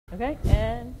Okay,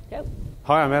 and go.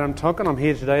 Hi, I'm Adam Tonkin. I'm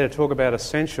here today to talk about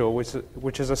ESIntial,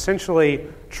 which is essentially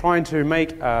trying to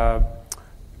make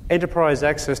enterprise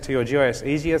access to your GIS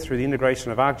easier through the integration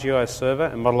of ArcGIS Server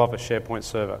and Model Office SharePoint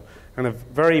Server. I'm going to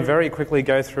very, very quickly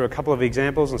go through a couple of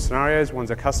examples and scenarios.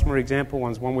 One's a customer example,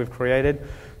 one's one we've created,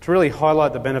 to really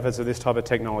highlight the benefits of this type of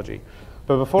technology.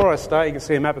 But before I start, you can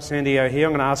see a map of San Diego here.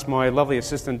 I'm going to ask my lovely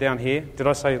assistant down here, did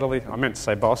I say lovely? I meant to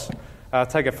say boss.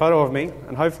 Take a photo of me,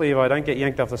 and hopefully if I don't get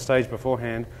yanked off the stage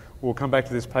beforehand, we'll come back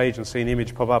to this page and see an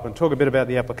image pop up and talk a bit about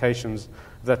the applications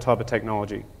of that type of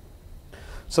technology.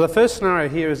 So the first scenario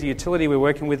here is a utility we're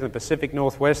working with in the Pacific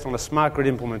Northwest on a smart grid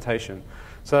implementation.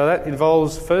 So that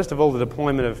involves, first of all, the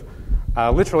deployment of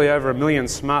literally over 1 million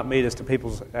smart meters to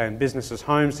people's and businesses'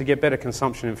 homes to get better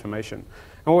consumption information.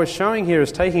 And what we're showing here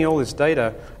is taking all this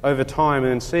data over time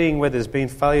and then seeing where there's been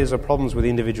failures or problems with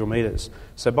individual meters.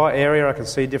 So by area, I can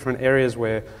see different areas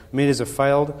where meters have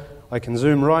failed. I can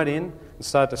zoom right in and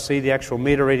start to see the actual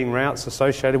meter reading routes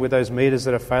associated with those meters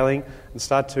that are failing and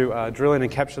start to drill in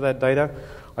and capture that data.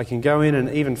 I can go in and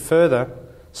even further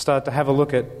start to have a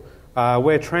look at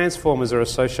where transformers are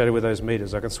associated with those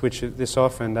meters. I can switch this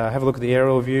off and have a look at the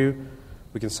aerial view.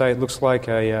 We can say it looks like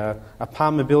a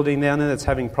apartment building down there that's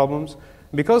having problems.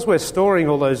 Because we're storing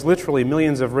all those literally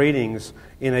millions of readings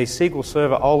in a SQL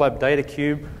Server OLAP data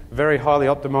cube, very highly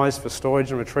optimized for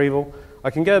storage and retrieval, I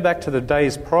can go back to the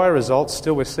day's prior results.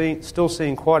 Still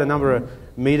seeing quite a number of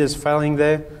meters failing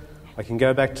there. I can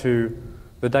go back to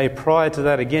the day prior to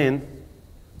that again,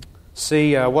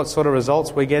 see what sort of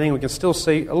results we're getting. We can still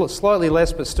see a slightly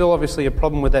less, but still obviously a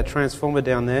problem with that transformer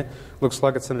down there. Looks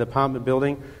like it's in an apartment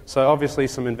building. So obviously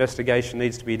some investigation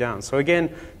needs to be done. So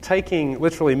again, taking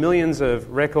literally millions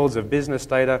of records of business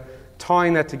data,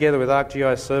 tying that together with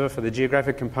ArcGIS Server for the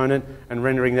geographic component and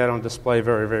rendering that on display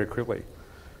very, very quickly.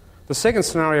 The second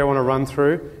scenario I want to run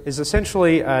through is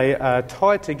essentially a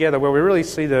tie together where we really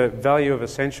see the value of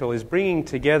ESIntial is bringing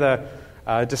together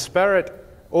disparate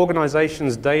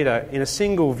organisations' data in a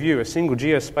single view, a single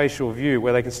geospatial view,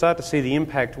 where they can start to see the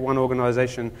impact one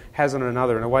organisation has on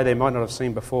another in a way they might not have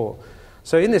seen before.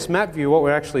 So in this map view, what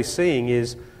we're actually seeing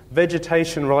is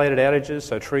vegetation-related outages,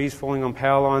 so trees falling on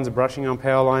power lines, brushing on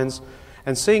power lines,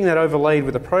 and seeing that overlaid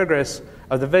with the progress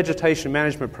of the vegetation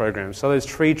management programs, so those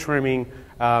tree trimming,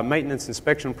 maintenance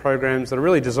inspection programs that are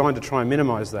really designed to try and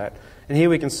minimise that. And here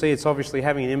we can see it's obviously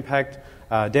having an impact.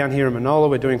 Down here in Manola,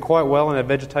 we're doing quite well in our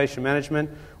vegetation management.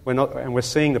 We're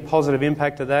seeing the positive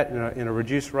impact of that in a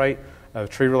reduced rate of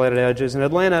tree-related outages. In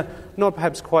Atlanta, not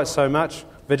perhaps quite so much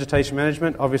vegetation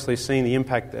management, obviously seeing the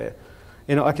impact there.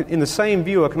 In the same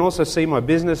view, I can also see my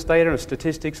business data and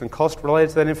statistics and cost related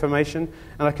to that information,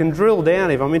 and I can drill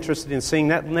down if I'm interested in seeing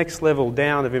that next level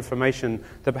down of information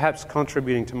that perhaps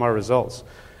contributing to my results.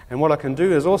 And what I can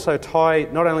do is also tie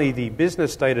not only the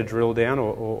business data drill down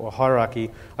or hierarchy,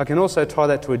 I can also tie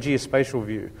that to a geospatial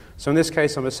view. So in this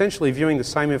case, I'm essentially viewing the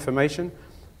same information,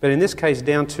 but in this case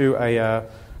down to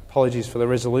apologies for the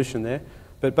resolution there,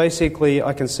 but basically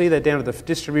I can see that down to the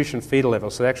distribution feeder level,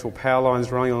 so the actual power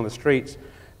lines running along the streets,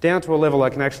 down to a level I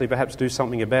can actually perhaps do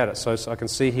something about it. So I can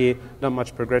see here not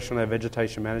much progression on our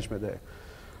vegetation management there.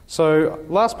 So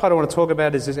last part I want to talk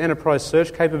about is this enterprise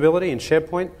search capability in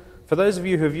SharePoint. For those of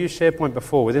you who have used SharePoint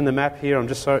before, within the map here I'm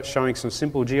just showing some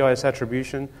simple GIS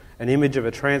attribution, an image of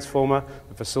a transformer,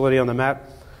 a facility on the map.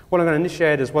 What I'm going to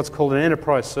initiate is what's called an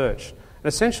enterprise search. And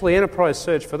essentially enterprise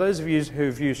search, for those of you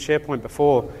who've used SharePoint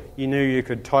before, you knew you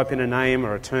could type in a name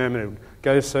or a term and it would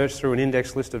go search through an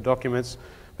index list of documents.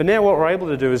 But now what we're able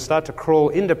to do is start to crawl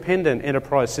independent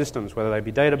enterprise systems, whether they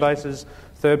be databases,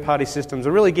 third-party systems,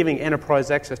 or really giving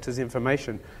enterprise access to this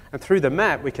information. And through the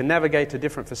map, we can navigate to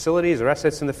different facilities or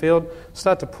assets in the field,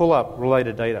 start to pull up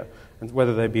related data, and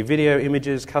whether they be video,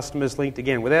 images, customers linked,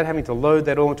 again, without having to load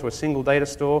that all into a single data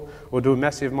store or do a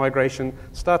massive migration,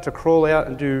 start to crawl out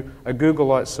and do a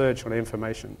Google-like search on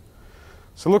information.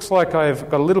 So it looks like I've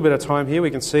got a little bit of time here. We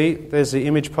can see there's the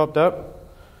image popped up.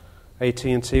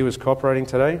 AT&T was cooperating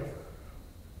today,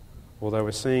 although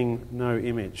we're seeing no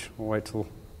image. We'll wait till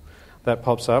that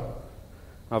pops up.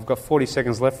 I've got 40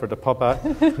 seconds left for it to pop up.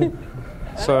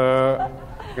 So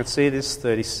you can see this,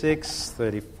 36,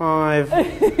 35.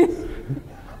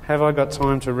 Have I got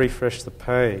time to refresh the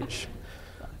page?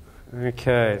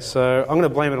 Okay, so I'm going to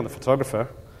blame it on the photographer.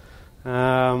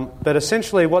 But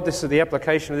essentially what the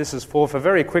application of this is for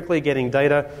very quickly getting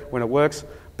data when it works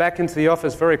back into the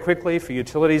office very quickly for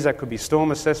utilities. That could be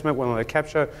storm assessment when they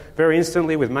capture very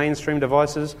instantly with mainstream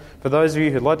devices. For those of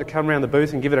you who'd like to come around the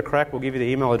booth and give it a crack, we'll give you the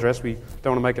email address. We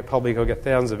don't want to make it public or get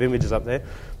thousands of images up there.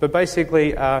 But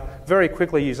basically, very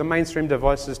quickly use the mainstream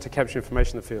devices to capture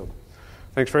information in the field.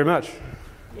 Thanks very much.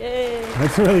 Yay!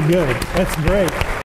 That's really good. That's great.